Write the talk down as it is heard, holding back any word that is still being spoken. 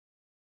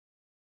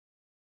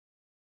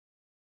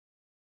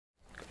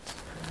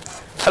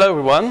Hello,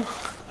 everyone.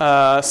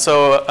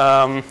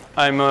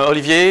 I'm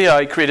Olivier.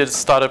 I created a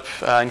startup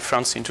in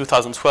France in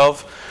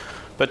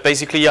 2012. But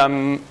basically,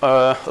 I'm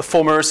a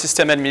former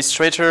system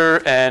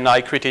administrator, and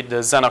I created the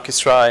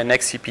XenOrchestra and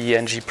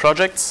XCP-ng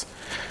projects.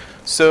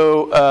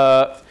 So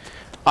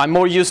I'm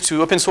more used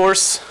to open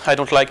source. I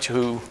don't like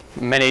to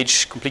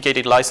manage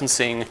complicated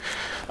licensing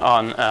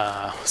on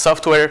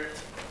software.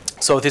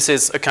 So this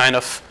is a kind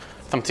of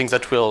something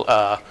that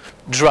will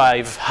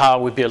drive how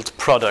we build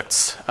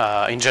products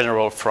in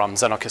general from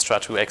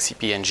XenOrchestra to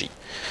XCP-ng.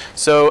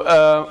 So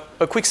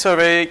a quick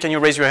survey, can you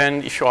raise your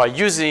hand if you are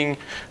using,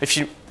 if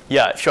you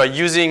are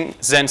using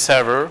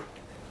XenServer?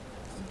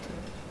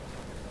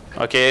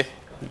 Okay,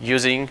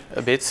 using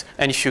a bit.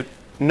 And if you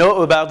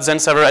know about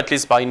XenServer at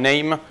least by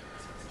name,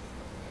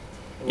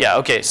 yeah,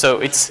 okay, so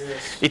it's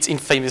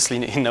infamously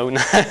known.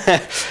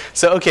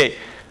 So okay,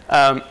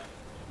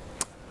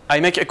 I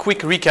make a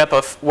quick recap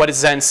of what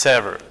is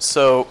XenServer.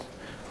 So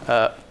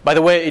by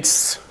the way,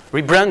 it's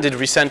rebranded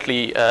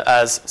recently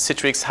as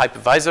Citrix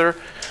Hypervisor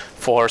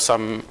for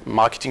some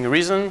marketing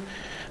reason.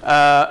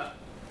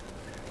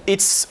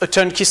 It's a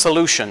turnkey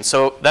solution.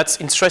 So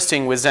that's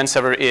interesting with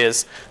XenServer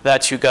is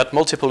that you got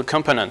multiple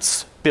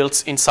components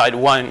built inside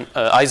one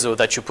ISO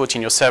that you put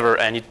in your server,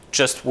 and it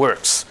just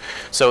works.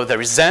 So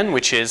there is Xen,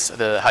 which is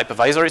the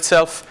hypervisor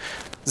itself.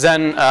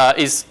 Xen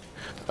is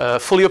a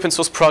fully open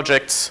source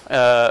project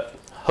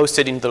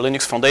hosted in the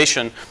Linux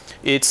Foundation.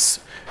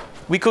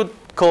 We could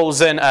call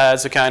Xen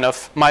as a kind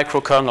of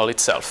microkernel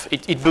itself.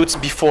 It boots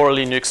before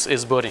Linux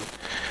is booting.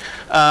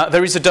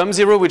 There is a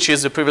DOM0, which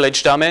is a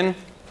privileged domain,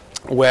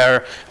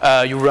 where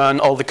you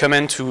run all the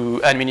command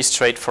to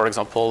administrate, for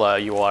example,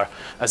 your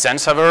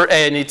XenServer,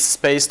 and it's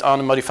based on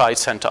a modified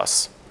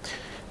CentOS.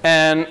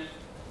 And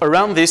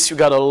around this, you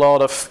got a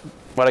lot of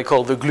what I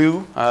call the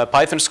glue,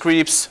 Python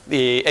scripts,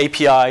 the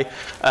API,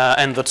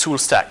 and the tool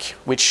stack,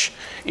 which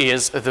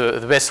is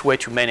the best way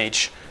to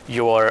manage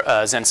your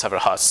XenServer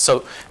host.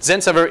 So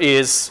XenServer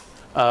is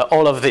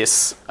all of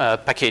this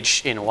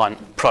packaged in one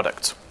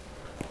product.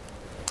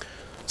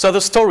 So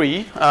the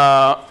story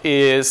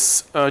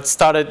is, it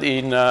started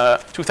in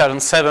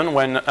 2007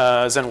 when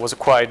Xen was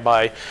acquired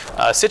by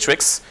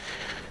Citrix.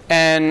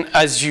 And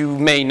as you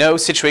may know,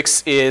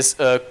 Citrix is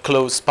a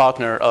close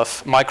partner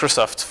of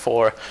Microsoft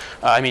for,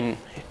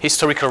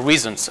 historical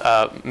reasons.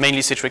 Mainly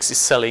Citrix is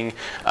selling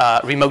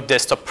remote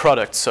desktop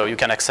products, so you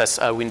can access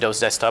Windows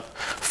desktop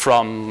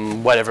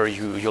from whatever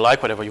you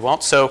like, whatever you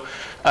want. So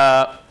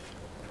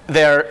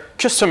their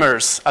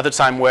customers at the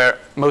time were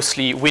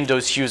mostly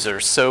Windows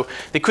users, so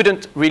they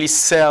couldn't really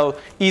sell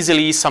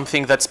easily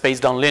something that's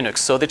based on Linux.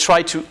 So they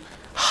tried to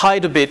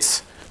hide a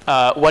bit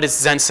what is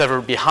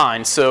XenServer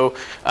behind. So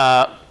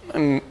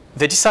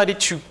they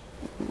decided to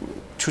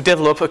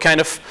develop a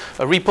kind of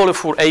a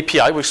repo-level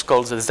API, which is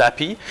called the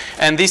ZAPI.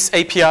 And this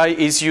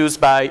API is used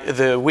by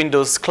the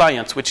Windows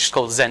client, which is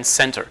called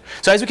XenServer.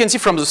 So as you can see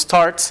from the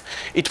start,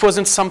 it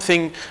wasn't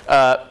something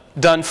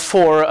done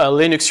for a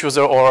Linux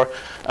user or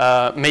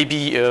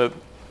maybe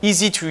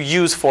easy to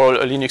use for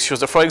a Linux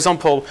user. For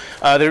example,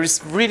 there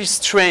is really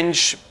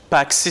strange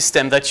pack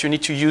system that you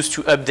need to use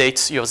to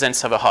update your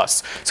XenServer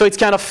host. So it's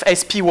kind of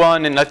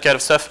SP1 and that kind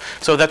of stuff.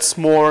 So that's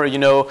more,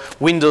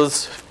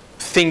 Windows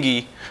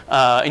thingy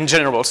in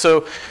general.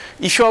 So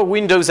if you are a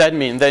Windows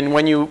admin, then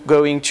when you're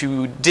going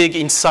to dig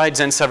inside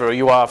XenServer,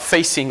 you are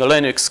facing a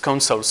Linux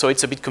console, so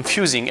it's a bit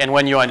confusing. And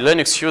when you are a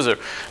Linux user,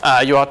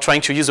 you are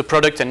trying to use a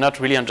product and not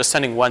really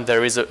understanding when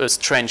there is a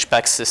strange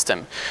pack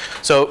system.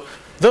 So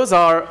those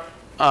are,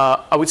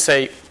 I would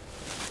say,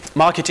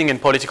 marketing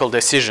and political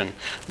decision.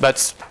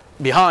 But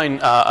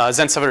behind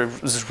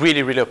XenServer is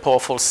really, really a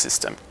powerful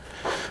system.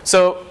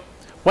 So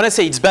when I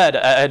say it's bad,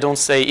 I don't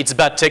say it's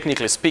bad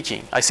technically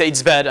speaking. I say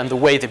it's bad on the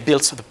way they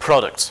built the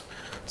product.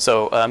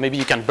 So maybe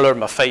you can blur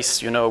my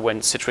face,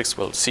 when Citrix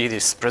will see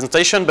this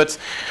presentation. But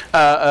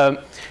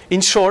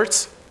in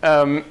short,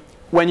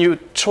 when you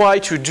try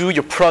to do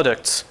your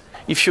product,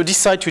 if you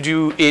decide to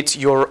do it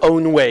your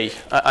own way,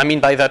 I mean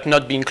by that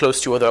not being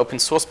close to other open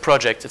source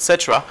projects,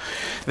 etc.,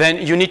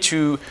 then you need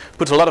to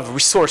put a lot of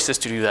resources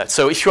to do that.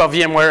 So if you are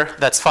VMware,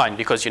 that's fine,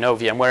 because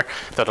VMware,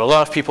 there are a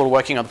lot of people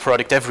working on the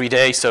product every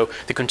day, so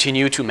they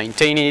continue to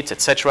maintain it,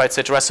 etc.,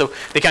 etc. So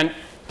they can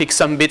pick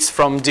some bits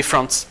from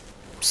different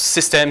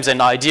systems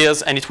and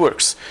ideas, and it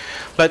works.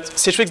 But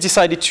Citrix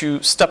decided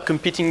to stop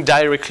competing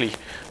directly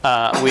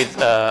with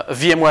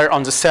VMware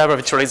on the server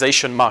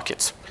virtualization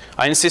market.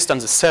 I insist on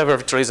the server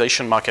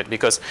virtualization market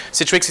because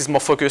Citrix is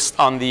more focused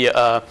on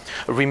the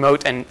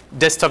remote and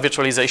desktop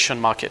virtualization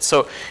market.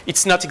 So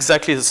it's not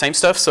exactly the same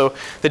stuff. So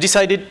they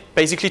decided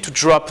basically to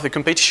drop the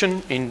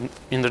competition in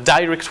the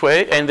direct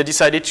way, and they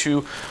decided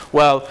to,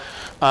 well,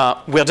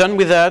 we're done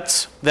with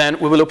that, then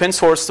we will open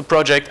source the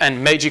project,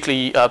 and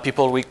magically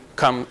people will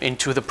come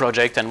into the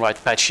project and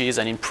write patches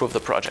and improve the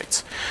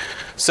project.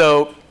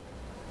 So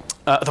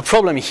the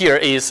problem here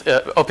is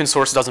open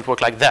source doesn't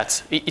work like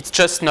that. It's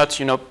just not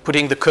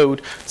putting the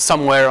code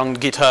somewhere on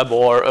GitHub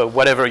or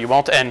whatever you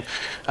want, and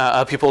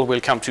people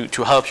will come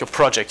to help your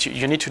project.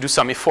 You need to do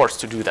some efforts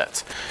to do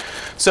that.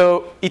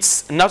 So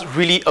it's not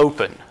really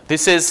open.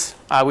 this is,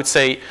 I would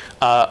say,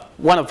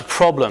 one of the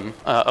problem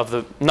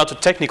not a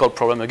technical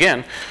problem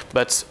again,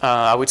 but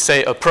I would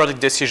say a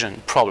product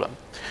decision problem.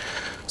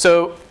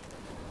 So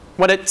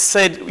what I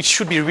said, it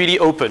should be really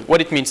open, what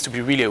it means to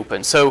be really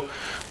open. So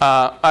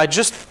I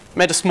just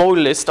made a small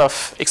list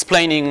of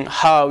explaining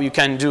how you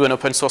can do an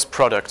open source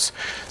product.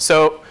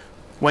 So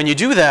when you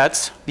do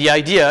that, the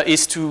idea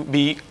is to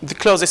be the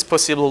closest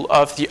possible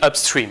of the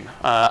upstream.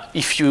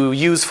 If you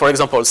use, for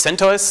example,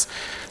 CentOS,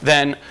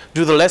 then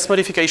do the less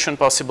modification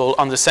possible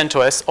on the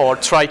CentOS, or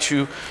try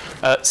to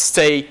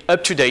stay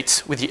up to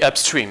date with the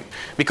upstream,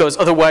 because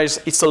otherwise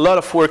it's a lot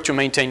of work to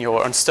maintain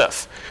your own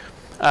stuff.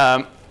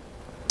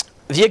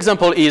 The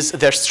example is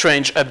their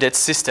strange update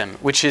system,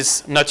 which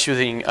is not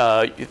using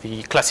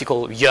the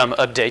classical yum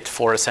update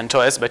for a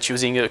CentOS, but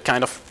using a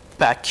kind of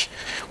pack,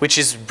 which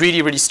is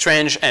really, really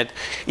strange, and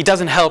it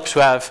doesn't help to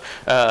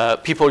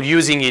have people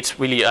using it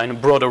really in a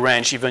broader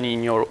range, even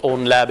in your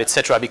own lab,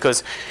 etc.,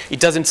 because it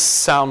doesn't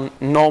sound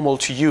normal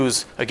to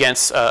use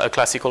against a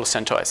classical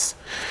CentOS.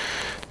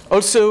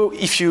 Also,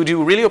 if you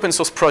do really open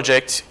source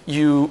project,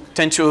 you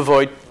tend to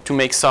avoid to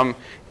make some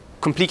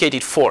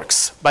complicated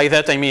forks. By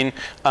that I mean,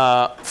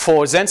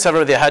 for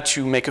XenServer they had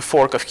to make a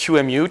fork of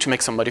QEMU to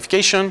make some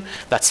modification.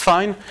 That's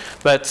fine,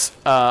 but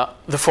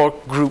the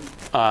fork grew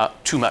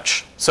too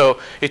much. So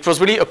it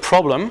was really a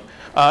problem.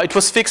 It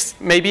was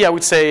fixed maybe, I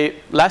would say,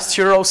 last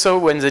year or so,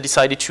 when they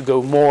decided to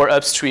go more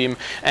upstream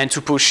and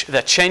to push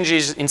the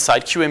changes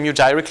inside QEMU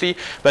directly,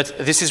 but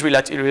this is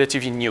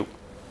relatively new.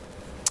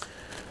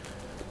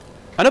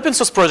 An open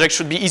source project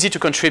should be easy to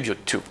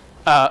contribute to.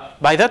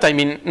 By that I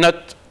mean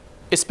not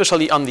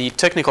especially on the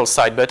technical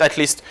side, but at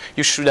least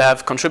you should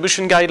have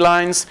contribution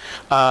guidelines,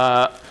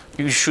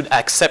 you should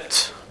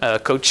accept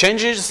code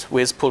changes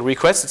with pull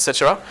requests,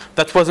 etc.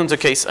 That wasn't the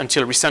case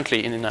until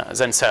recently in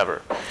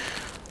XenServer.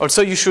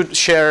 Also, you should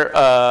share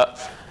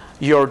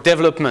your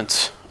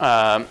development.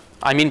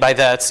 I mean by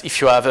that,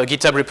 if you have a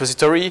GitHub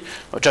repository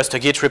or just a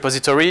Git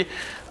repository,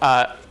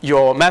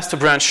 your master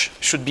branch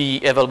should be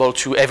available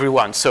to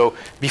everyone. So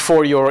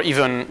before you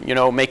even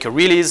make a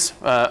release,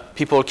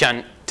 people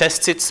can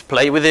test it,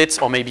 play with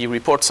it, or maybe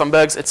report some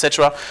bugs,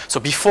 etc. So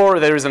before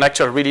there is an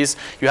actual release,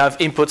 you have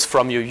inputs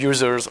from your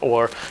users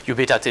or your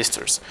beta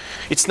testers.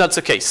 It's not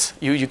the case.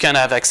 You can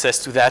have access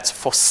to that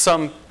for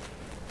some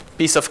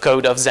piece of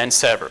code of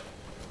XenServer.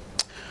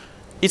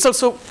 It's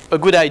also a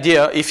good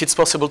idea if it's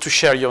possible to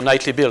share your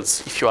nightly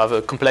builds. If you have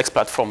a complex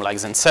platform like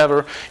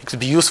XenServer, it could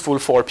be useful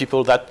for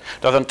people that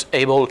aren't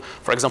able,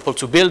 for example,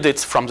 to build it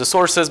from the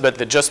sources, but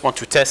they just want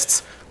to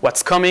test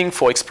what's coming,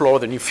 for explore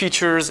the new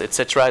features,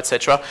 etc.,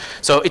 etc.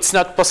 So it's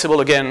not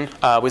possible again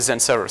with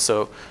XenServer.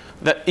 So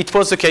it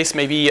was the case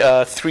maybe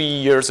 3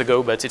 years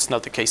ago, but it's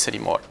not the case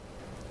anymore.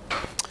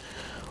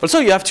 Also,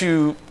 you have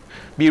to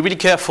be really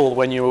careful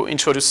when you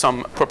introduce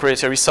some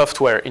proprietary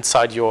software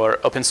inside your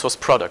open source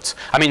product.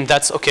 I mean,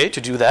 that's okay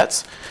to do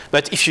that,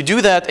 but if you do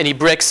that and it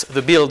breaks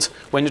the build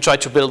when you try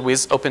to build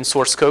with open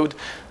source code,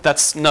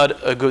 that's not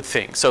a good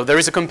thing. So there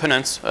is a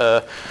component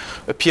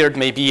appeared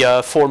maybe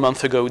 4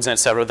 months ago in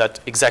XenServer that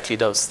exactly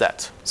does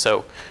that.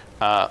 So,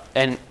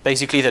 and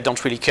basically they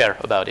don't really care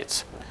about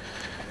it.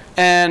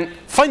 And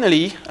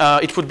finally,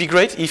 it would be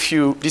great if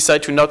you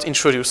decide to not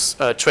introduce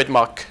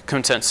trademark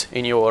content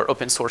in your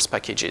open source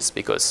packages,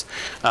 because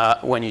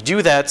when you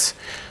do that,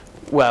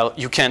 well,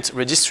 you can't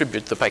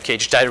redistribute the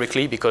package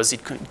directly because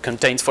it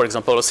contains, for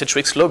example, a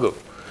Citrix logo.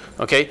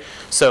 Okay,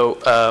 so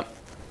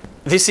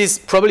this is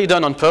probably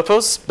done on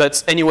purpose,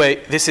 but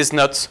anyway, this is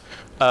not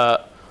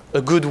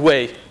a good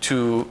way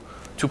to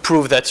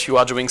prove that you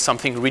are doing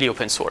something really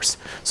open source.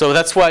 So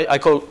that's why I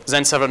call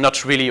XenServer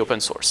not really open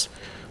source.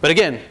 But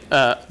again,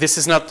 this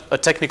is not a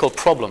technical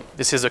problem.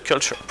 This is a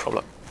cultural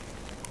problem.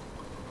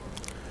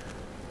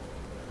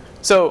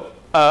 So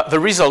the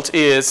result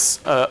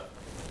is,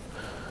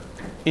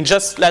 in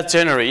just last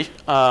January,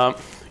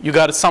 you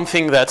got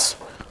something that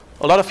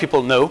a lot of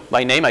people know,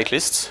 by name at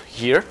least,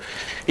 here.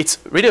 It's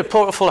really a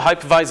powerful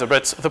hypervisor,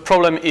 but the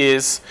problem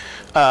is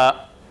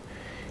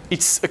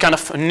it's a kind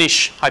of a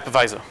niche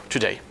hypervisor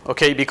today,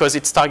 okay? Because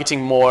it's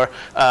targeting more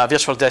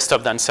virtual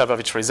desktop than server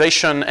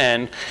virtualization,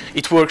 and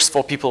it works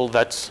for people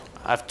that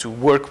have to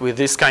work with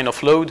this kind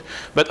of load.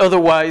 But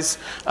otherwise,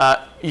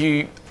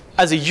 you,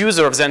 as a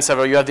user of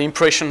XenServer, you have the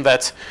impression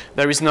that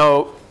there is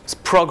no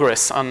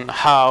progress on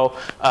how,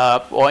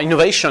 or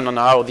innovation on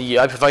how the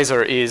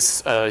hypervisor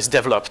is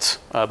developed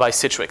by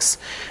Citrix.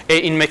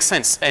 It makes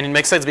sense, and it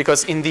makes sense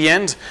because in the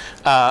end,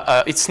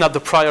 it's not the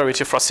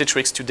priority for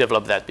Citrix to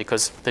develop that,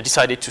 because they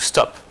decided to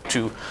stop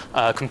to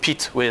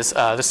compete with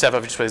the server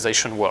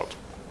virtualization world.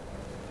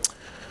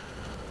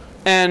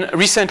 And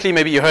recently,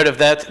 maybe you heard of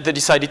that, they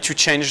decided to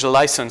change the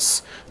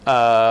license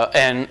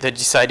and they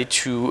decided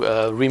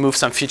to remove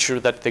some feature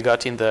that they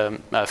got in the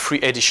free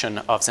edition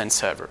of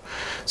XenServer.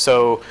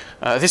 So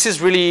this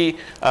is really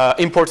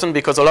important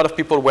because a lot of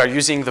people were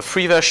using the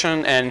free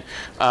version, and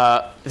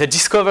they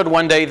discovered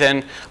one day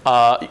then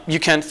you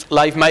can't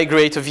live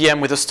migrate a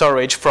VM with a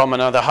storage from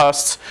another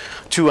host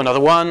to another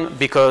one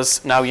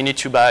because now you need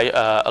to buy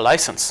a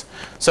license.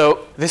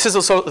 So this is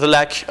also the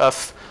lack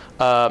of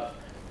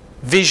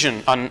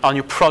vision on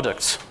your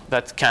product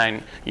that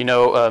can,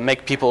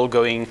 make people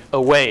going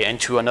away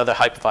into another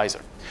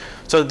hypervisor.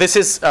 So this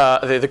is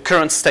the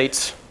current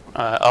state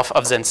of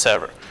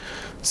XenServer.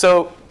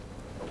 So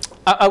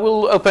I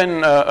will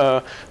open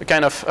a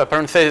kind of a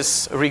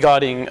parenthesis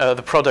regarding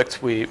the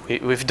product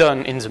we've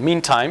done in the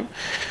meantime.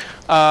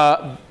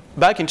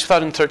 Back in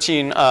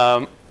 2013,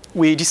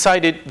 we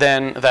decided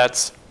then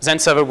that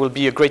XenServer will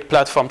be a great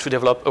platform to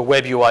develop a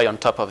web UI on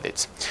top of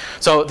it.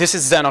 So this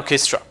is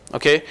XenOrchestra,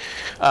 okay?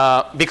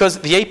 Because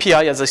the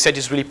API, as I said,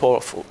 is really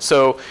powerful.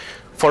 So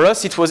for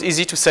us, it was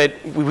easy to say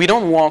we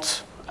don't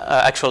want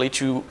actually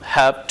to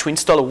have to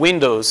install a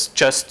Windows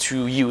just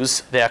to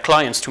use their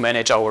clients to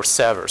manage our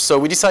servers. So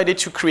we decided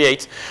to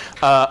create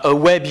a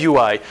web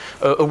UI,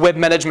 a web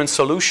management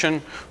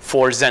solution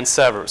for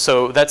XenServer.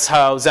 So that's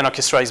how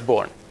XenOrchestra is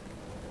born.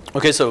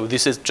 Okay, so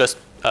this is just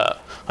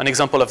an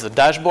example of the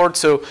dashboard.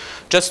 So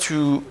just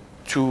to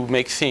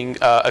make things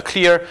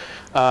clear,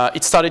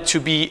 it started to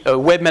be a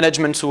web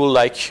management tool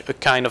like a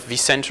kind of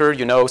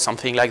vCenter,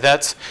 something like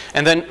that.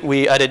 And then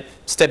we added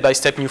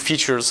step-by-step new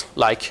features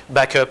like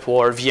backup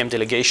or VM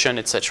delegation,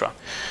 etc.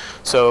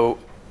 So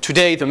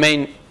today, the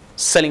main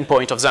selling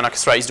point of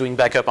XenOrchestra is doing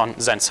backup on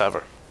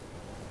XenServer.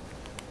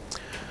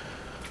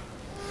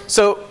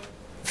 So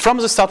from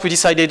the start, we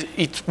decided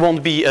it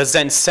won't be a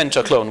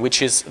XenSenter clone,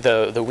 which is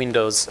the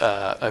Windows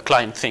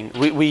client thing.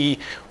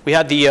 We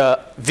had the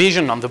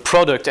vision on the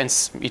product, and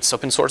it's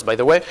open source, by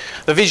the way.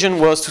 The vision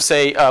was to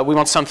say we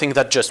want something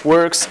that just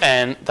works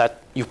and that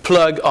you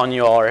plug on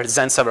your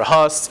XenServer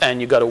host,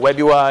 and you got a web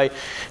UI,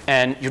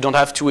 and you don't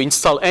have to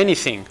install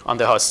anything on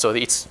the host. So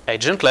it's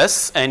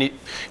agentless, and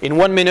in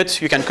 1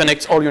 minute, you can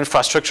connect all your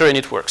infrastructure, and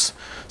it works.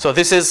 So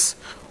this is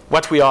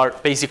what we are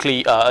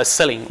basically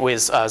selling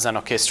with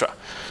XenOrchestra.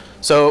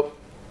 So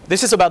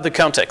this is about the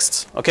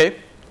context, okay?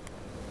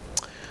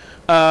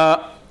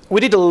 We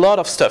did a lot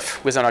of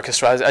stuff with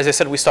XenOrchestra. As I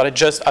said, we started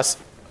just as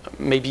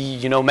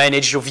maybe,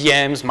 manage your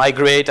VMs,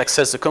 migrate,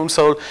 access the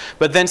console.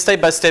 But then step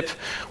by step,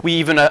 we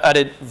even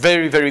added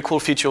very, very cool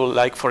feature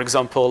like, for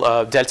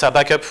example, Delta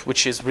backup,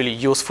 which is really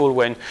useful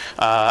when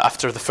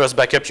after the first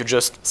backup, you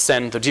just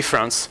send the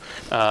difference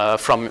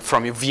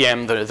from your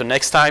VM the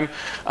next time.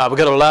 We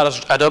got a lot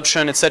of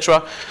adoption,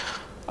 etc.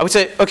 I would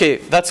say, okay,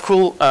 that's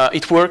cool,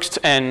 it worked,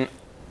 and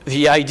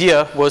the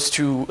idea was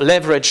to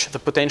leverage the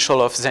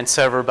potential of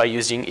XenServer by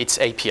using its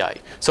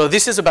API. So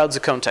this is about the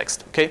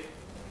context, okay?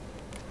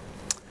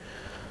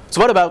 So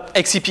what about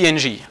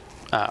XCP-ng?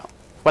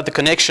 What the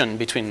connection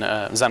between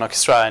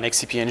XenOrchestra and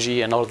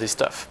XCP-ng and all this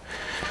stuff?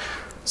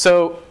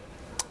 So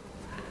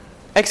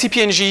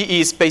XCP-ng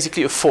is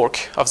basically a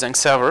fork of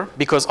XenServer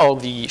because all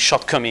the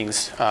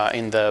shortcomings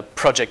in the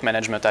project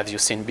management, as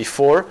you've seen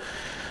before.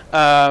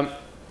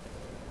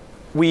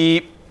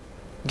 We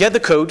get the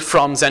code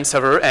from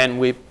XenServer and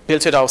we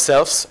built it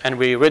ourselves and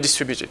we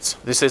redistribute it.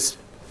 This is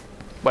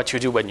what you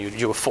do when you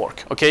do a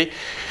fork, okay?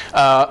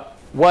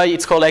 Why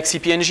it's called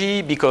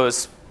XCP-ng?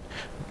 Because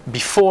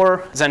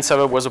before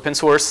XenServer was open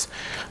source,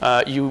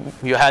 you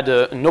had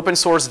an open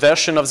source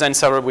version of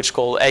XenServer which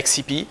called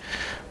XCP,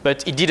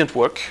 but it didn't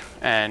work.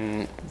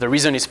 And the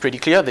reason is pretty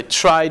clear. They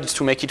tried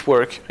to make it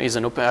work as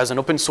an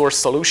open source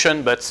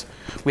solution, but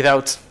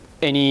without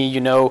any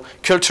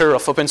culture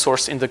of open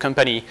source in the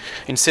company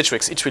in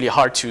Citrix, it's really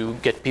hard to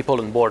get people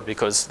on board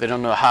because they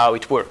don't know how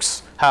it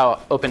works,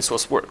 how open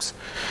source works.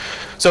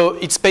 So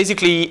it's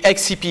basically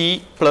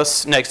XCP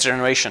plus next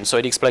generation. So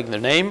it explains the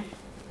name.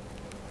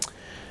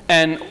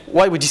 And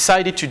why we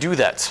decided to do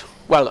that?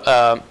 Well,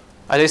 as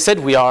I said,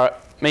 we are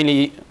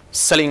mainly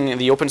selling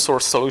the open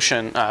source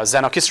solution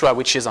XenOrchestra,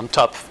 which is on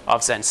top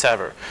of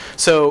XenServer.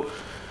 So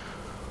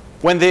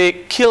when they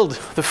killed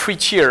the free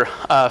tier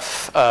of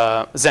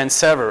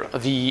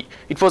XenServer,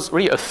 it was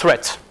really a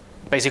threat,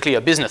 basically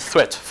a business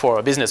threat for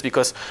a business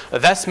because a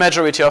vast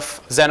majority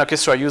of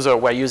XenOrchestra users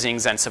were using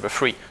XenServer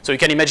free. So you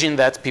can imagine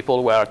that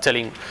people were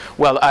telling,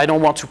 well, I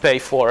don't want to pay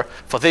for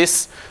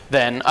this,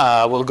 then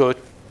we'll go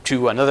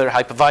to another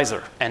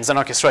hypervisor. And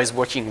XenOrchestra is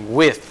working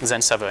with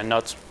XenServer and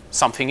not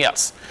something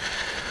else.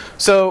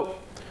 So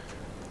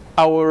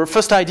our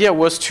first idea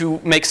was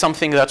to make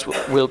something that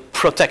will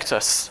protect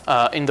us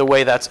in the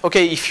way that,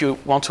 okay, if you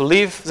want to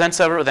leave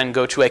XenServer, then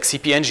go to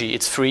XCP-ng.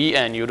 It's free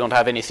and you don't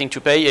have anything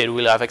to pay. It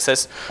will have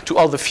access to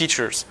all the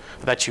features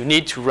that you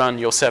need to run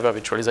your server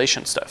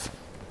virtualization stuff.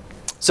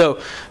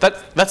 So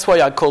that's why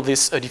I call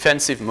this a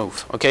defensive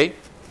move, okay?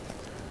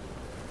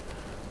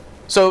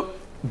 So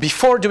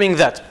before doing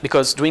that,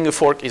 because doing a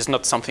fork is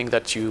not something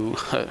that you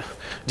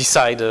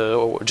decide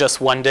just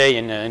one day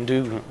and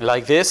do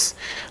like this,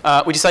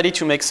 we decided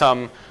to make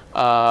some,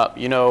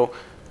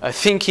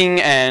 thinking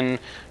and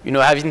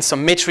having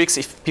some metrics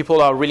if people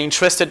are really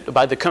interested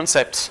about the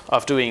concept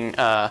of doing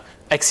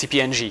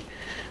XCP-ng.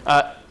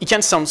 It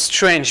can sound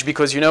strange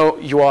because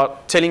you are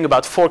telling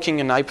about forking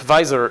an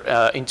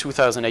hypervisor in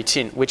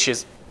 2018, which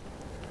is,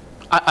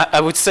 I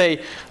would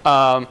say.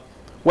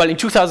 Well, in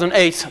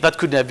 2008, that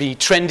could be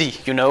trendy,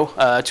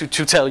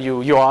 to tell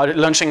you are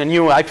launching a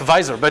new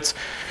hypervisor. But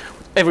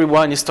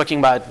everyone is talking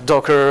about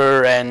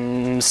Docker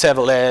and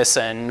serverless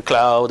and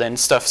cloud and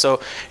stuff. So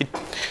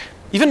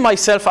even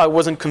myself, I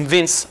wasn't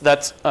convinced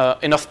that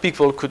enough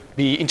people could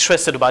be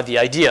interested about the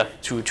idea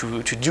to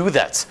do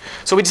that.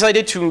 So we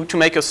decided to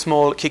make a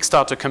small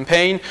Kickstarter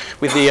campaign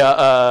with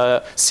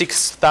the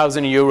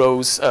 6,000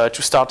 euros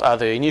to start as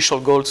the initial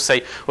goal, to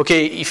say,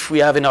 okay, if we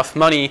have enough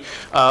money,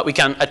 we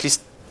can at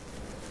least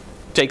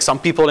take some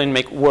people and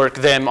work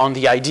them on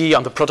the idea,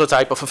 on the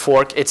prototype of a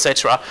fork,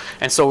 etc.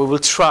 And so we will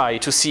try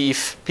to see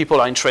if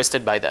people are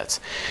interested by that.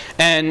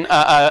 And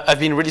I've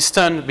been really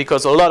stunned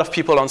because a lot of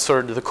people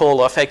answered the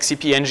call of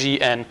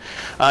XCP-ng, and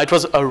it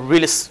was a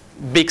really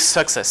big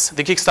success.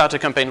 The Kickstarter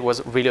campaign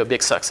was really a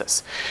big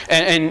success.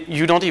 And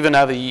you don't even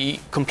have the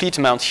complete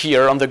amount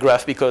here on the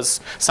graph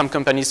because some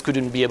companies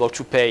couldn't be able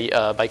to pay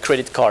by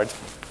credit card.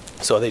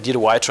 So they did a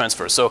wire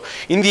transfer. So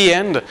in the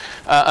end,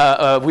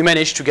 we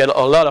managed to get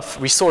a lot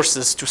of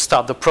resources to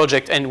start the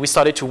project, and we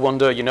started to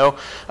wonder,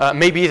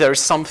 maybe there's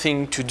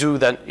something to do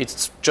that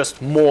it's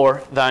just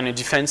more than a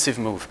defensive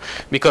move.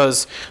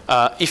 Because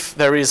if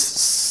there is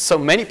so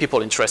many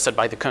people interested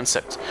by the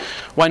concept,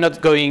 why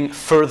not going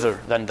further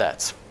than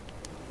that?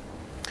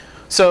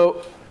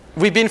 So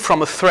we've been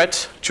from a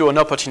threat to an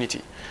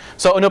opportunity.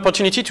 So an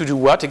opportunity to do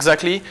what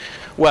exactly?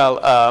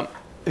 Well,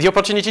 the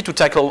opportunity to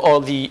tackle all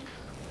the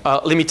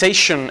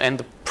limitation and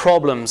the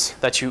problems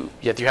that you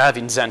have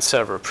in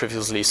XenServer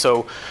previously.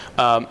 So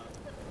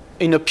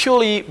in a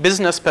purely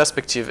business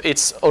perspective,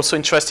 it's also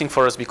interesting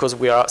for us because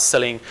we are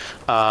selling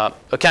a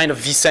kind of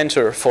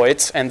vCenter for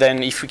it. And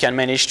then if we can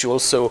manage to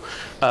also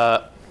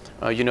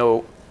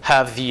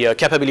have the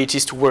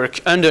capabilities to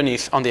work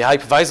underneath on the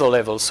hypervisor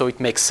level, so it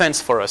makes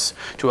sense for us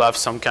to have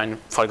some kind,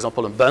 for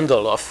example, a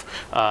bundle of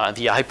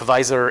the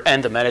hypervisor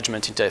and the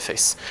management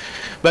interface.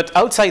 But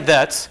outside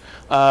that,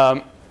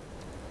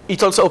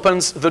 it also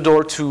opens the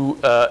door to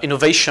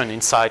innovation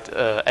inside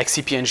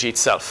XCP-ng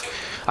itself.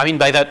 I mean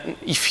by that,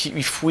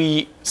 if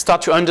we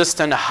start to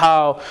understand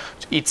how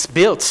it's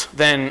built,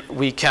 then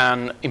we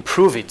can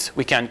improve it,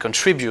 we can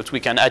contribute, we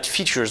can add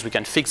features, we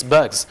can fix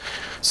bugs.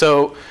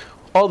 So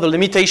all the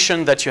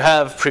limitation that you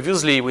have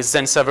previously with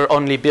XenServer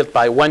only built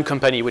by one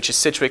company, which is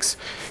Citrix,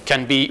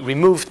 can be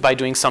removed by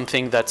doing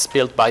something that's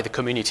built by the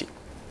community.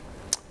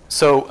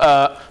 So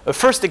a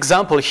first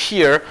example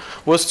here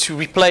was to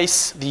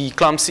replace the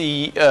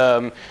clumsy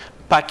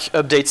pack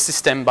update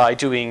system by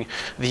doing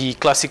the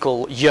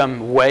classical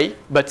yum way,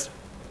 but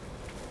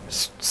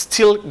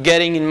still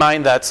getting in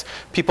mind that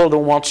people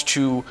don't want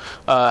to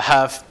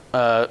have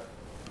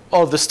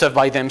all the stuff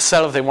by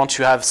themselves. They want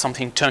to have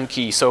something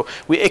turnkey. So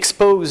we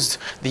exposed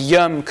the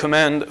yum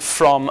command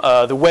from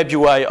the web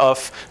UI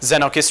of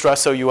XenOrchestra.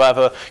 So you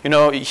have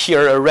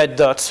here a red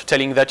dot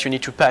telling that you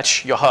need to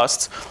patch your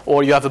hosts,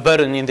 or you have a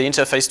button in the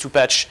interface to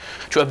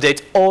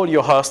update all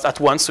your hosts at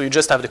once. So you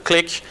just have to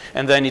click,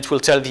 and then it will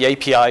tell the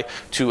API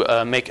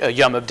to make a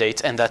yum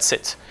update, and that's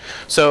it.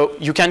 So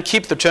you can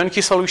keep the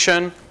turnkey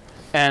solution,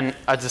 and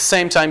at the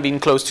same time being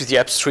close to the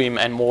upstream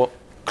and more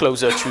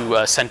closer to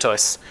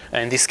CentOS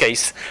in this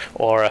case.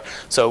 Or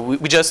so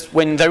we just,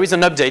 when there is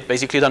an update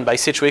basically done by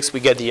Citrix,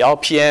 we get the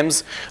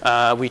RPMs,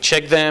 we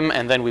check them,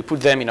 and then we put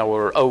them in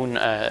our own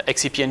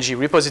XCP-ng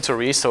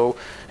repository. So,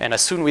 and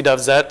as soon as we've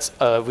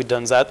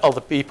done that, all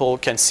the people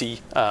can see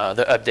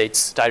the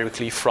updates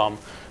directly from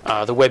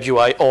the web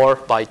UI or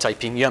by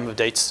typing yum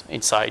updates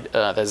inside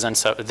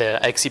the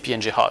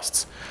XCP-ng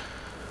hosts.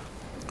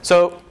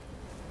 So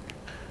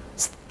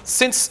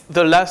since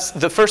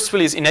the first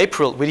release in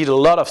April, we did a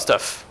lot of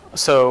stuff.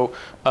 So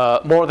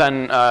more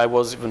than I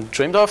was even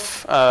dreamed of.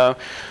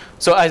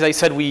 So as I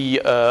said, we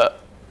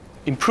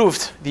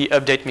improved the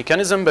update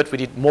mechanism, but we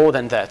did more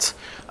than that.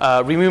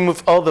 We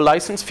removed all the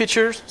license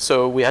features.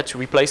 So we had to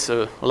replace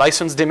a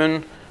license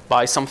daemon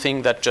by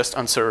something that just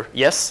answers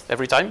yes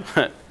every time,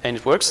 and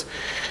it works.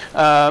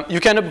 You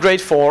can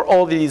upgrade for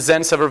all the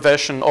XenServer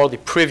version or the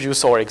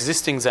previous or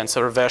existing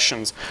XenServer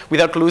versions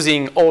without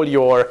losing all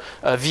your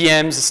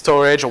VMs,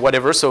 storage, or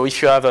whatever. So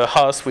if you have a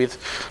host with,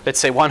 let's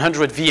say,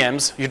 100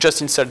 VMs, you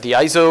just insert the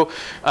ISO,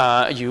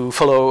 you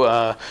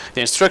follow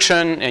the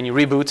instruction, and you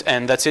reboot,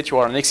 and that's it. You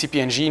are on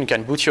XCP-ng, you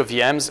can boot your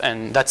VMs,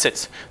 and that's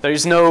it. There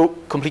is no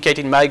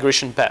complicated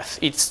migration path.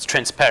 It's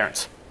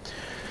transparent.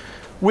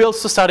 We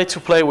also started to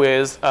play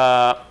with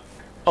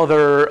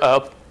other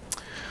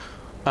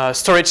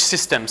storage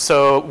systems.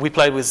 So we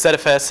played with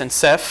ZFS and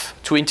Ceph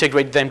to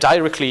integrate them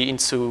directly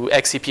into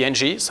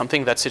XCP-ng,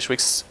 something that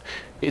Citrix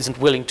isn't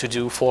willing to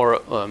do for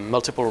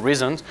multiple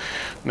reasons,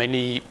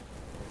 mainly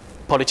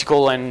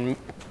political and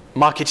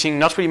marketing,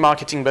 not really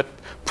marketing, but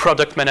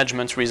product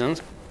management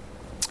reasons.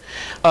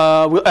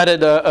 We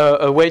added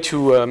a way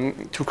to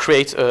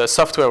create a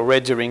software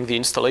read during the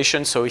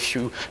installation. So if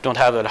you don't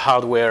have a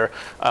hardware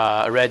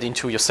read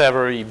into your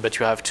server, but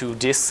you have two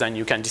disks, and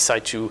you can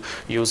decide to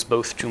use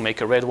both to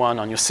make a read one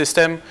on your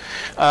system.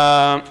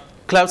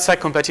 CloudStack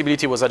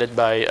compatibility was added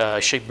by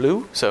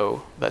ShapeBlue,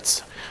 so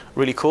that's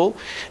really cool.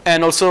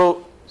 And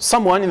also,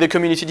 someone in the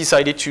community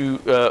decided to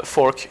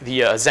fork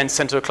the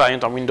XenSenter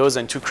client on Windows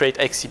and to create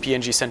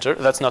XCP-ng Center.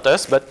 That's not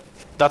us, but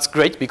that's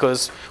great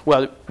because,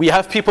 well, we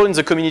have people in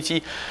the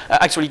community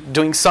actually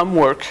doing some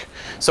work.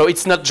 So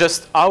it's not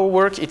just our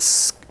work,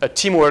 it's a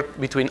teamwork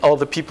between all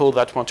the people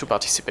that want to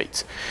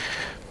participate.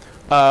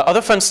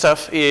 Other fun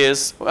stuff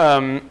is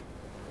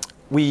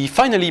we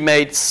finally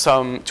made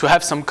to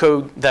have some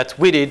code that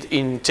we did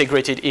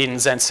integrated in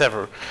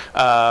XenServer.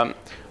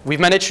 We've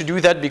managed to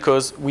do that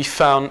because we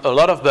found a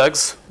lot of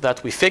bugs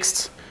that we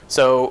fixed.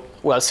 So,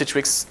 well,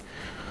 Citrix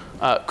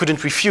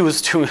couldn't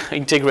refuse to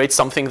integrate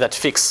something that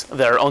fixed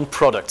their own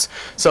product.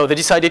 So they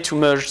decided to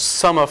merge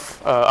some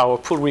of our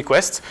pull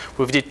requests.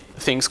 We did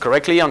things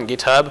correctly on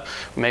GitHub.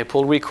 We made a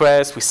pull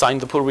request, we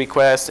signed the pull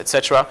request,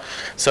 etc.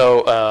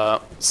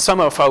 So some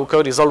of our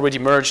code is already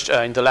merged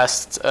in the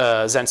last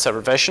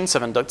XenServer version,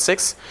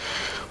 7.6.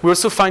 We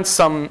also find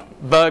some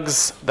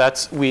bugs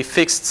that we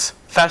fixed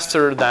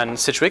faster than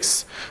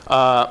Citrix.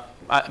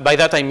 By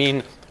that I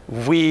mean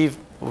we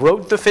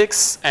wrote the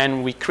fix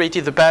and we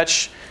created the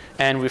patch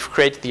and we've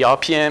created the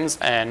RPMs,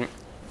 and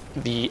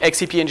the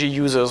XCP-ng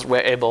users were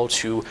able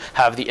to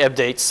have the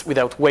updates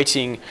without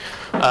waiting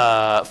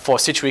for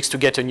Citrix to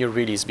get a new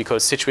release,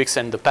 because Citrix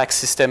and the patch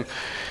system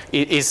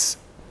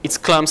it's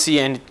clumsy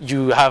and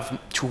you have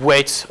to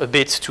wait a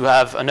bit to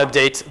have an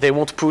update. They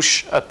won't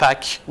push a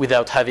patch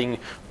without having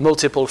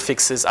multiple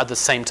fixes at the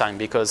same time,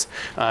 because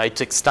it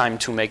takes time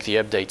to make the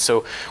update.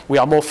 So we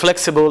are more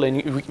flexible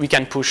and we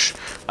can push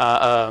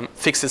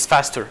fixes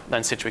faster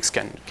than Citrix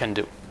can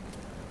do.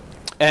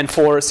 And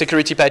for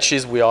security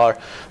patches, we are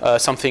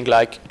something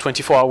like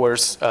 24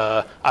 hours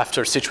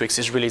after Citrix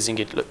is releasing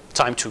it,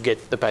 time to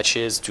get the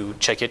patches, to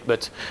check it.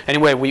 But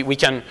anyway, we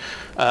can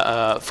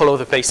follow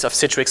the pace of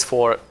Citrix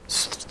for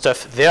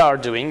stuff they are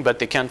doing, but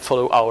they can't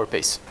follow our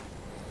pace.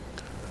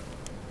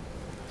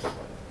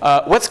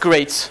 What's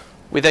great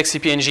with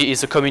XCP-ng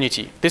is the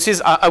community. This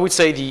is, I would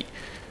say,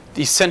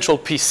 the central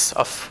piece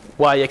of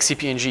why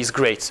XCP-ng is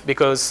great,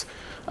 because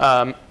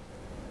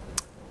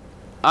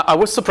I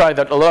was surprised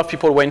that a lot of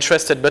people were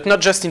interested, but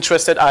not just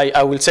interested,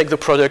 I will take the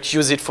product,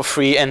 use it for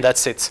free, and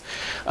that's it.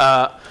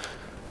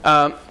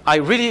 I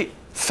really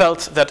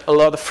felt that a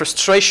lot of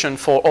frustration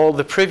for all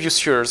the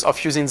previous years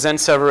of using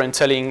XenServer and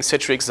telling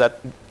Citrix that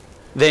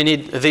they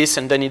need this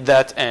and they need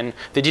that, and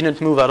they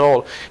didn't move at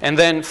all. And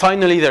then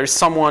finally there is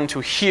someone to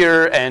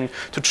hear and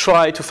to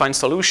try to find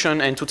solution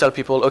and to tell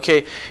people,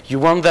 okay, you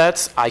want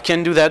that, I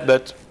can do that,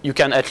 but you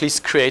can at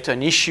least create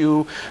an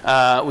issue.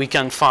 We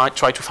can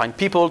try to find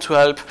people to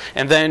help.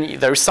 And then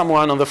there is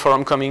someone on the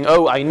forum coming,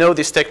 oh, I know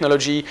this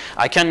technology.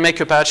 I can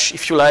make a patch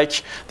if you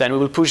like. Then we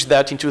will push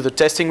that into the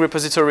testing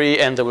repository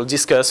and they will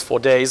discuss for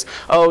days.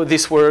 Oh,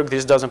 this works,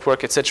 this doesn't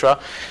work, etc.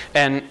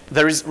 And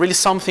there is really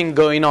something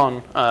going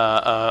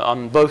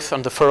on both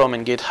on the forum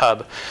and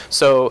GitHub.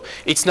 So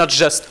it's not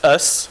just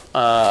us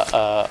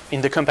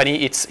in the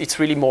company. It's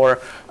really more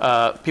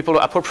people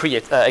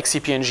appropriate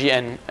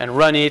XCP-ng and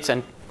run it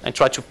and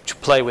try to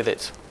play with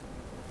it.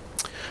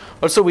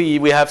 Also,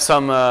 we have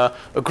some a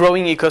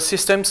growing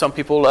ecosystem. Some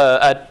people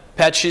add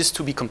patches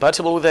to be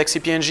compatible with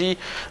XCP-ng.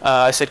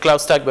 I said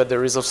CloudStack, but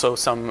there is also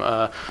some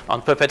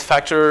on Puppet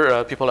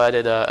Factor. People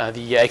added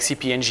the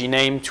XCP-ng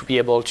name to be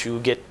able to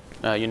get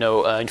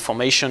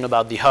information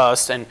about the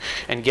host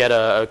and get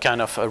a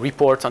kind of a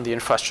report on the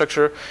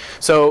infrastructure.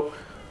 So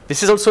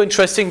this is also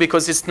interesting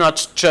because it's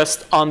not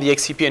just on the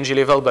XCP-ng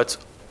level, but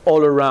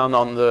all around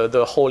on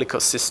the whole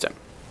ecosystem.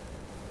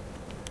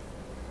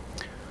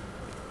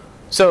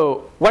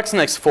 So what's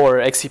next for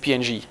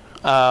XCP-ng?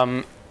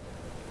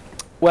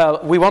 Well,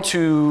 we want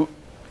to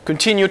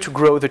continue to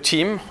grow the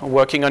team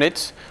working on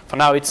it. For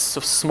now, it's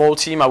a small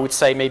team. I would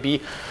say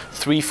maybe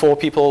 3-4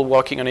 people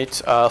working on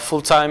it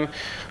full-time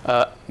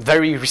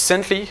very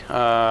recently.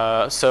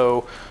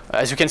 So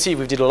as you can see,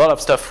 we did a lot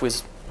of stuff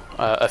with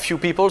a few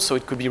people, so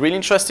it could be really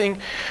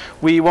interesting.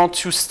 We want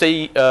to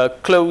stay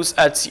close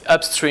at the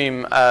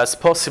upstream as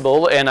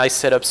possible, and I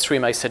said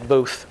upstream, I said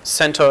both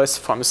CentOS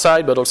from the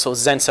side, but also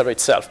XenServer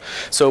itself.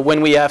 So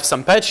when we have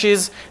some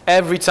patches,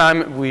 every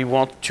time we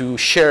want to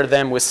share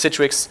them with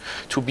Citrix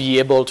to be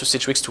able to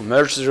Citrix to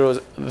merge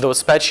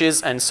those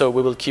patches, and so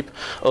we will keep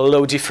a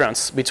low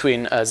difference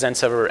between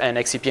XenServer and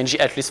XCP-ng,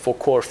 at least for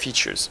core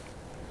features.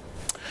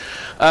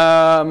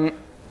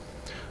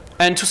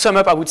 And to sum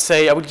up, I would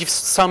say, I would give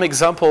some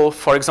example.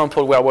 For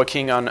example, we are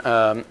working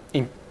on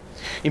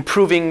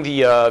improving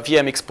the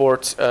VM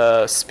export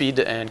speed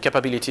and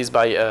capabilities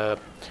by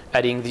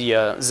adding the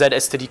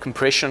ZSTD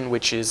compression,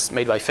 which is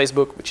made by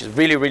Facebook, which is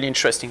really, really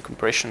interesting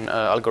compression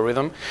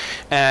algorithm.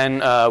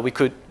 And we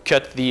could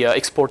cut the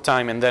export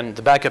time and then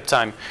the backup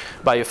time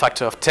by a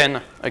factor of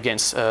 10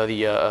 against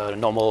the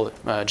normal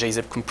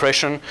JZip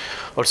compression.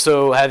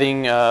 Also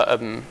having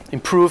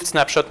improved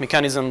snapshot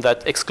mechanism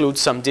that excludes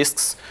some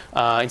disks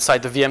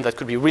inside the VM that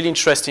could be really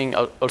interesting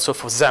also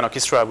for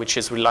XenOrchestra, which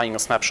is relying on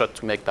snapshot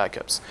to make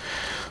backups.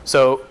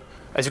 So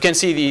as you can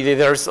see,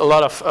 there's a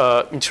lot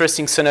of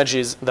interesting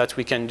synergies that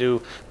we can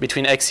do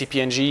between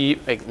XCP-ng,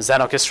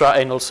 XenOrchestra,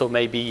 and also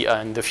maybe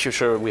in the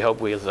future, we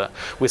hope, with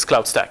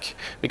CloudStack.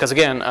 Because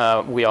again,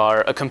 we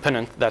are a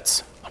component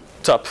that's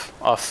top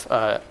of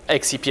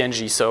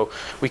XCP-ng, so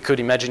we could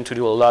imagine to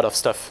do a lot of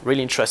stuff,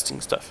 really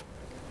interesting stuff.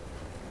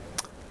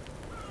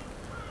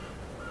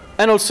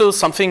 And also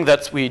something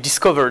that we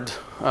discovered,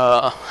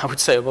 I would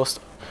say almost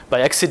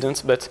by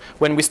accident, but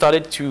when we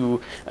started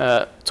to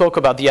talk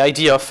about the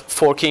idea of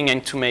forking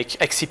and to make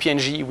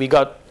XCP-ng, we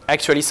got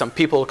actually some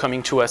people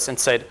coming to us and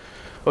said,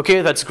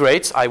 okay, that's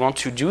great, I want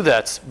to do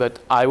that, but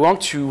I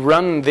want to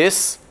run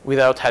this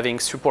without having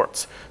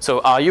support. So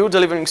are you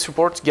delivering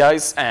support,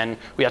 guys? And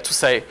we had to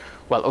say,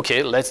 well,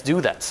 okay, let's do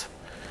that.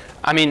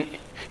 I mean,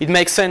 it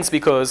makes sense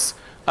because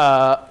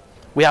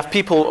we have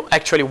people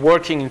actually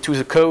working into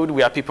the code.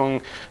 We have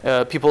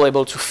people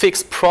able to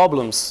fix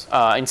problems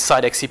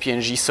inside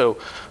XCP-ng. So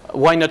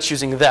why not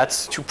using that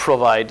to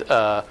provide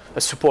a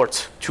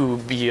support to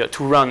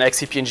run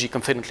XCP-ng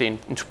confidently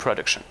into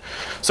production?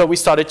 So we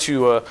started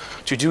to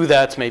do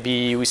that.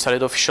 Maybe we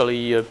started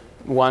officially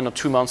 1 or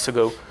 2 months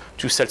ago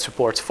to sell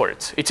support for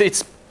it.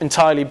 It's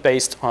entirely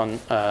based on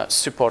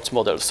support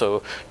model.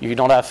 So you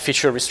don't have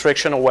feature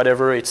restriction or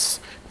whatever. It's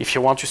if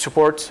you want to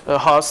support a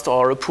host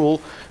or a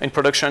pool in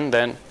production,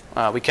 then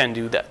we can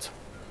do that.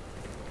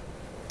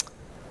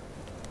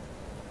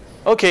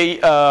 Okay,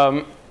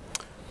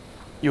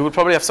 you will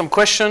probably have some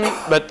question,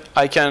 but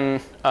I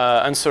can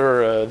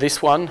answer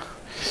this one.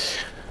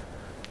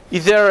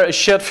 Is there a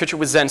shared future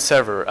with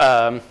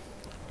XenServer?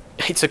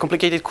 It's a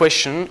complicated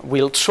question.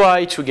 We'll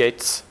try to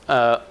get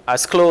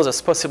as close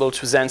as possible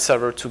to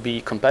XenServer to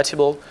be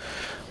compatible.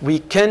 We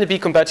can be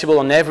compatible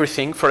on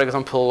everything, for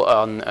example,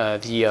 on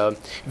the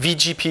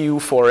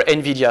vGPU for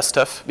NVIDIA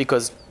stuff,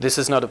 because this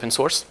is not open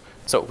source,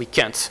 so we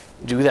can't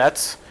do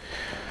that.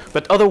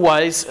 But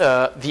otherwise,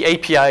 the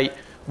API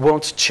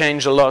won't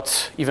change a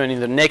lot even in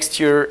the next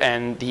year,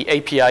 and the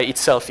API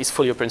itself is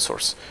fully open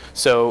source.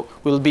 So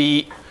we'll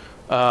be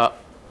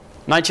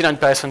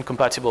 99%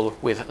 compatible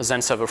with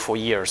XenServer for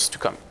years to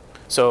come.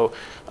 So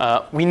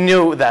we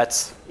know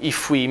that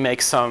if we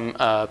make some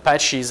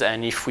patches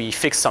and if we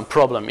fix some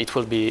problem, it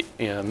will be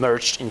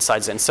merged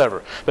inside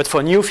XenServer. But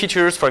for new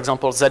features, for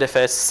example,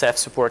 ZFS, Ceph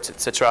support,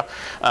 etc.,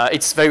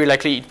 it's very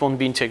likely it won't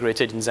be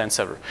integrated in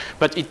XenServer.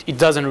 But it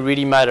doesn't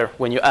really matter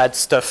when you add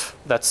stuff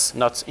that's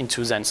not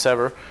into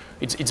XenServer.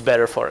 It's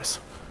better for us.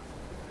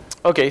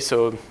 Okay,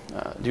 so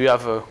do you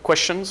have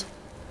questions?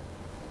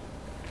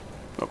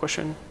 No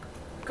question?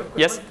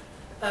 Yes?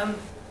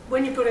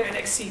 When you put in an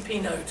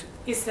XCP node,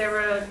 is there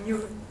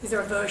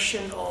a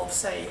version of,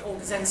 say,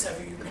 older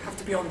XenServer you have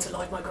to be on to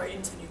live migrate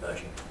into the new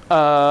version?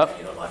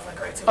 You're not live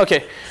migrating.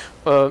 Okay.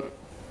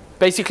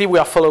 Basically, we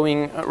are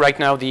following right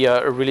now the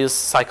release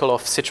cycle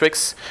of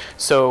Citrix.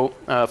 So,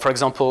 for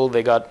example,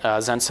 they got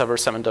XenServer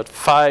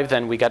 7.5,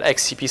 then we got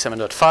XCP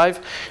 7.5,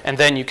 and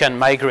then you can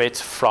migrate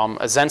from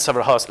a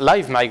XenServer host,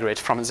 live migrate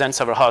from a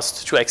XenServer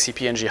host to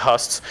XCP-ng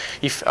hosts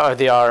if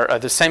they are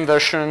the same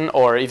version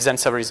or if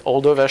XenServer is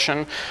older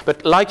version.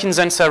 But like in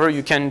XenServer,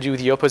 you can do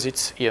the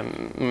opposite,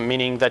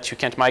 meaning that you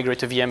can't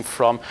migrate a VM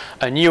from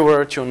a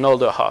newer to an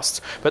older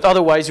host. But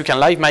otherwise, you can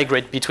live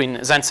migrate between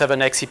XenServer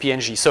and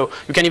XCP-ng. So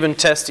you can even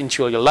test into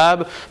your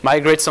lab,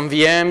 migrate some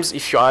VMs.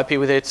 If you're happy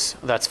with it,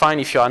 that's fine.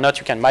 If you are not,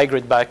 you can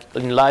migrate back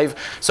in live.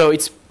 So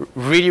it's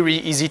really,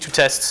 really easy to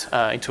test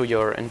into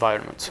your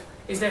environment.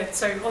 Is there,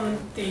 so on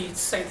the,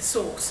 say, the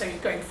source, so you're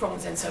going from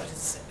XenServer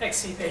to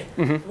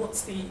XCP,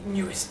 what's the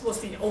newest, what's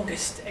the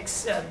oldest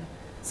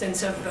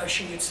XenServer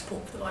version you'd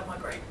support for the live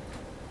migrate?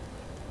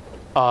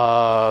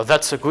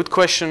 That's a good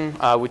question.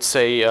 I would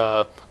say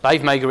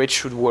live migrate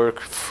should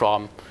work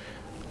from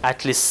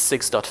at least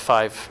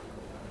 6.5.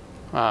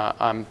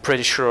 I'm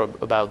pretty sure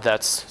about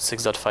that.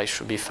 6.5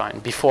 should be fine.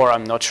 Before,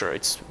 I'm not sure.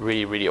 It's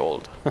really, really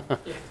old.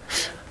 Yeah.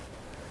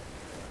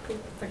 Cool.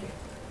 Thank you.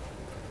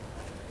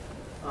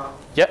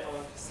 Yeah.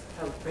 I just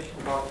have a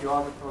question about your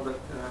other product,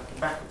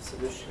 backup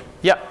solution.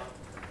 Yeah.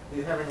 Do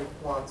you have any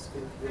plans to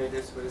integrate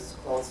this with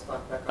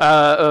CloudStack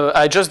backup?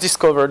 I just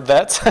discovered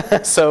that,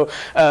 so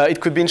it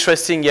could be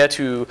interesting, yeah,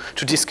 to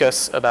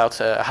discuss about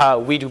how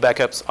we do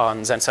backups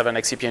on XenServer and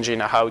XCP-ng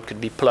and how it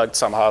could be plugged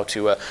somehow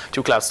to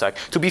CloudStack.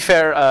 To be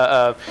fair,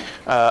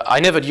 I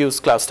never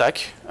used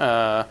CloudStack.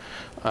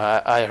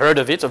 I heard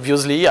of it,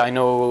 obviously. I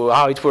know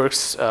how it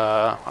works.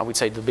 I would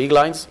say the big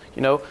lines,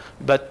 you know,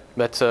 but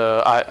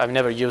I've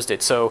never used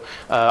it. So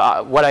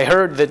what I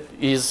heard that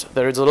is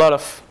there is a lot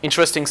of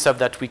interesting stuff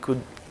that we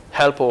could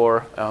help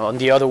or on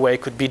the other way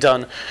could be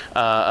done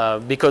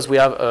because we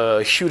have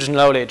a huge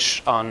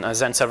knowledge on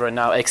XenServer and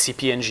now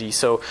XCP-ng.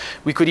 So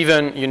we could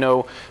even, you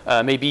know,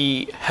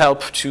 maybe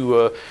help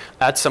to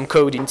add some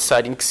code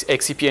inside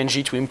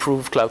XCP-ng to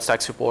improve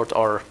CloudStack support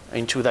or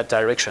into that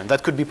direction.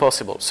 That could be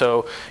possible.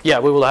 So yeah,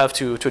 we will have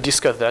to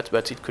discuss that,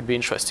 but it could be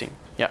interesting.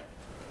 Yeah.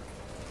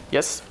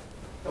 Yes?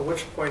 At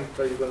which point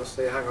are you going to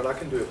say, hang on, I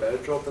can do a better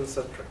job than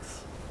Citrix?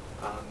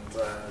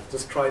 And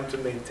just trying to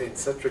maintain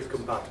Citrix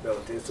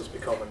compatibility is just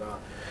becoming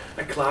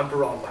a clamp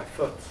around my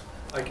foot.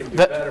 I can do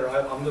better.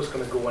 I'm just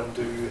going to go and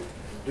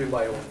do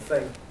my own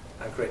thing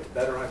and create a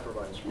better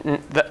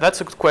hypervisor.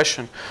 That's a good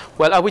question.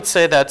 Well, I would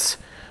say that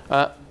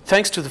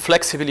thanks to the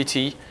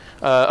flexibility,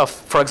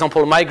 for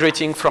example,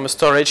 migrating from a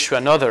storage to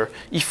another.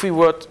 If we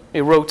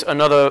wrote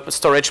another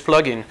storage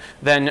plugin,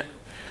 then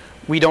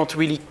we don't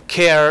really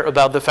care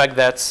about the fact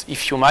that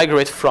if you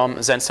migrate from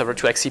XenServer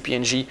to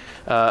XCP-ng,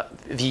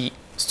 the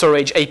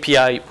storage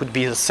API would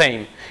be the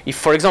same. If,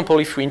 for example,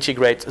 if we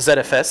integrate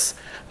ZFS,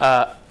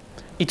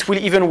 it will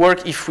even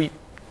work if we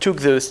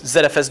took the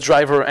ZFS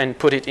driver and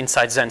put it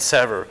inside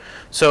XenServer.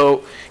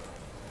 So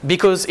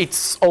because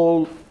it's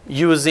all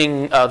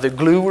using the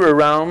glue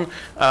around,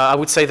 I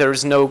would say there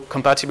is no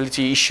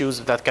compatibility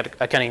issues that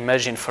I can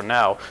imagine for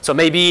now. So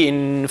maybe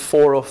in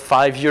 4 or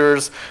 5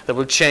 years, they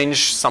will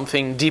change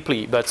something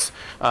deeply, but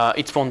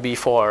it won't be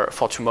for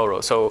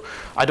tomorrow. So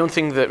I don't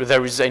think that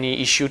there is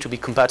any issue to be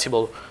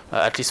compatible,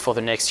 at least for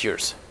the next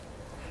years,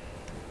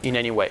 in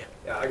any way.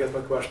 Yeah, I guess my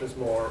question is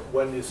more,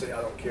 when you say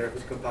I don't care if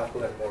it's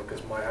compatible anymore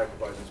because my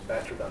hypervisor is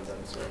better than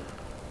XenServer.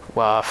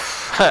 Well,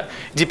 it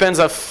depends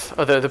of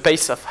the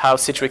pace of how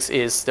Citrix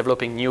is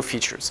developing new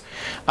features.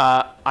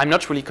 I'm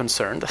not really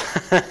concerned.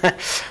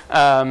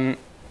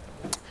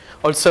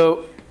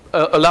 Also,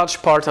 a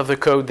large part of the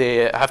code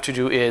they have to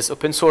do is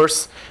open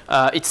source.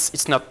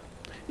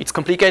 It's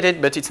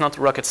complicated, but it's not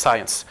rocket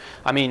science.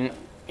 I mean,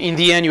 in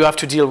the end, you have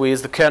to deal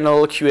with the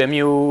kernel,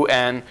 QEMU,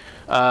 and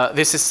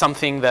this is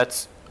something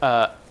that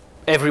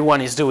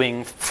everyone is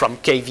doing from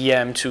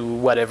KVM to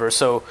whatever.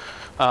 So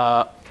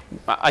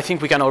I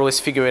think we can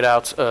always figure it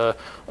out,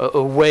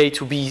 a way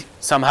to be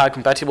somehow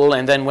compatible,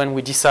 and then when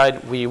we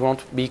decide we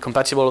won't be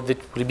compatible, it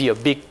will be a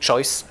big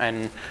choice,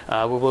 and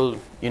we will,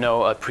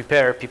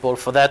 prepare people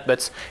for that.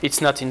 But it's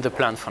not in the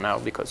plan for now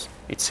because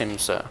it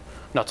seems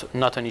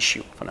not an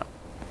issue for now.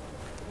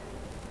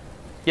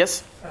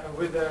 Yes.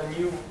 With a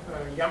new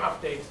YAM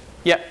update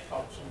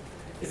option,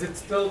 is it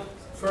still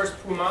first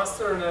to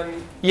master and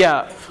then?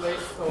 Yeah.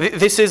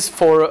 This is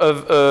for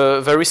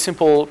a very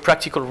simple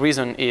practical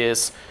reason.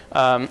 Is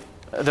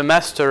the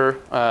master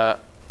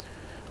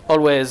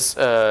always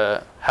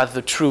has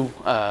the truth.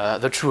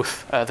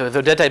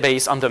 The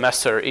database on the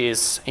master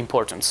is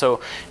important.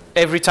 So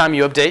every time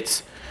you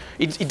update,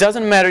 it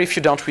doesn't matter if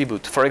you don't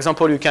reboot. For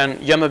example, you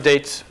can YAM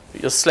update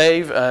your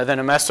slave, then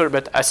a master,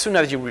 but as soon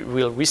as you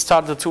will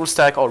restart the tool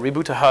stack or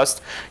reboot a host,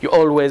 you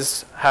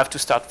always have to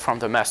start from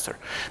the master,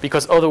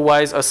 because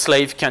otherwise a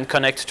slave can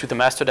connect to the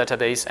master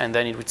database and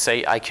then it would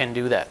say, I can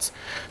do that.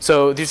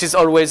 So this is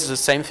always the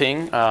same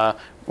thing.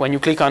 When you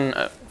click on,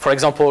 for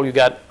example, you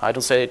got,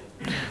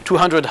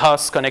 200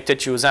 hosts connected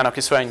to Xen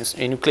Orchestra,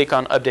 and you click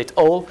on update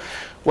all,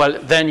 well,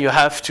 then you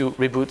have to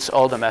reboot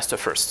all the master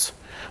first.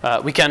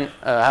 We can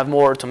have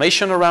more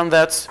automation around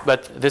that,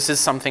 but this is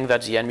something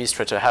that the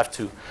administrator have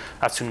to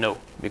know,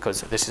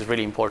 because this is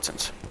really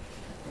important.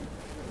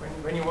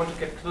 When you want to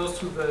get close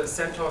to the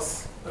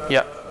CentOS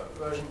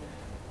version,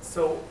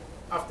 so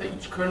after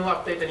each kernel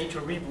update, they need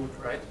to reboot,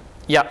 right?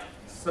 Yeah.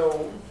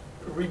 So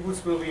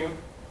reboots will be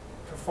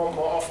performed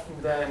more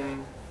often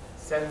than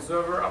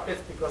XenServer updates,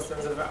 because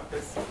XenServer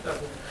updates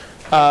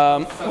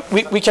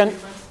doesn't. We can.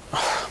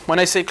 When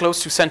I say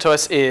close to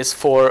CentOS, is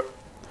for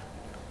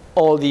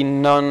all the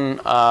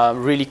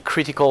really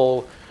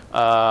critical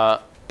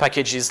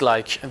packages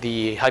like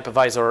the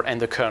hypervisor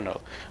and the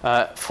kernel.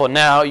 For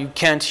now, you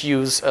can't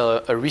use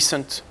a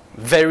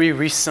very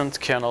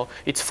recent kernel.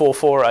 It's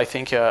 4.4, I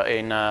think,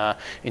 in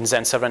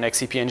XenServer and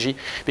XCP-ng,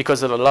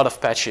 because there are a lot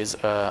of patches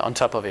on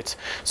top of it.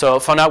 So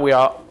for now, we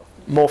are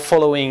more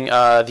following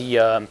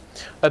the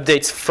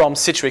updates from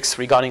Citrix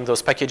regarding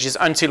those packages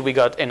until we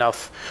got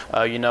enough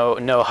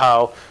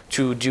know-how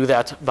to do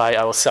that by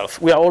ourselves.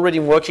 We are already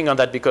working on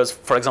that because,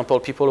 for example,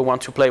 people who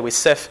want to play with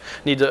Ceph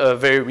need a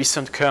very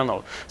recent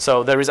kernel.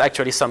 So there is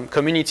actually some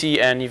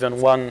community and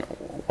even one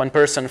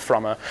person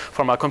from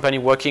our company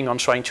working on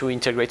trying to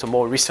integrate a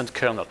more recent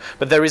kernel.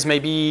 But there is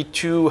maybe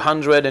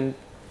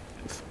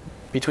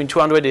between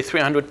 200 and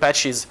 300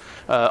 patches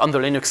on the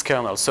Linux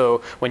kernel.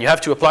 So when you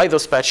have to apply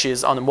those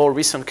patches on a more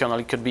recent kernel,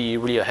 it could be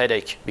really a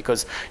headache,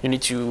 because you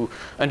need to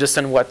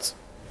understand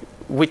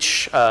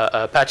which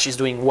patch is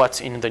doing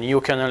what in the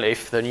new kernel,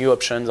 if the new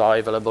options are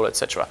available,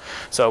 etc.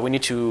 So we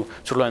need to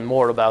learn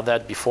more about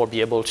that before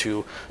be able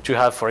to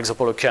have, for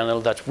example, a kernel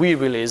that we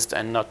released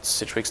and not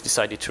Citrix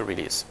decided to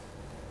release.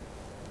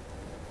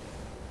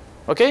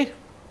 Okay,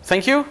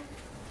 thank you.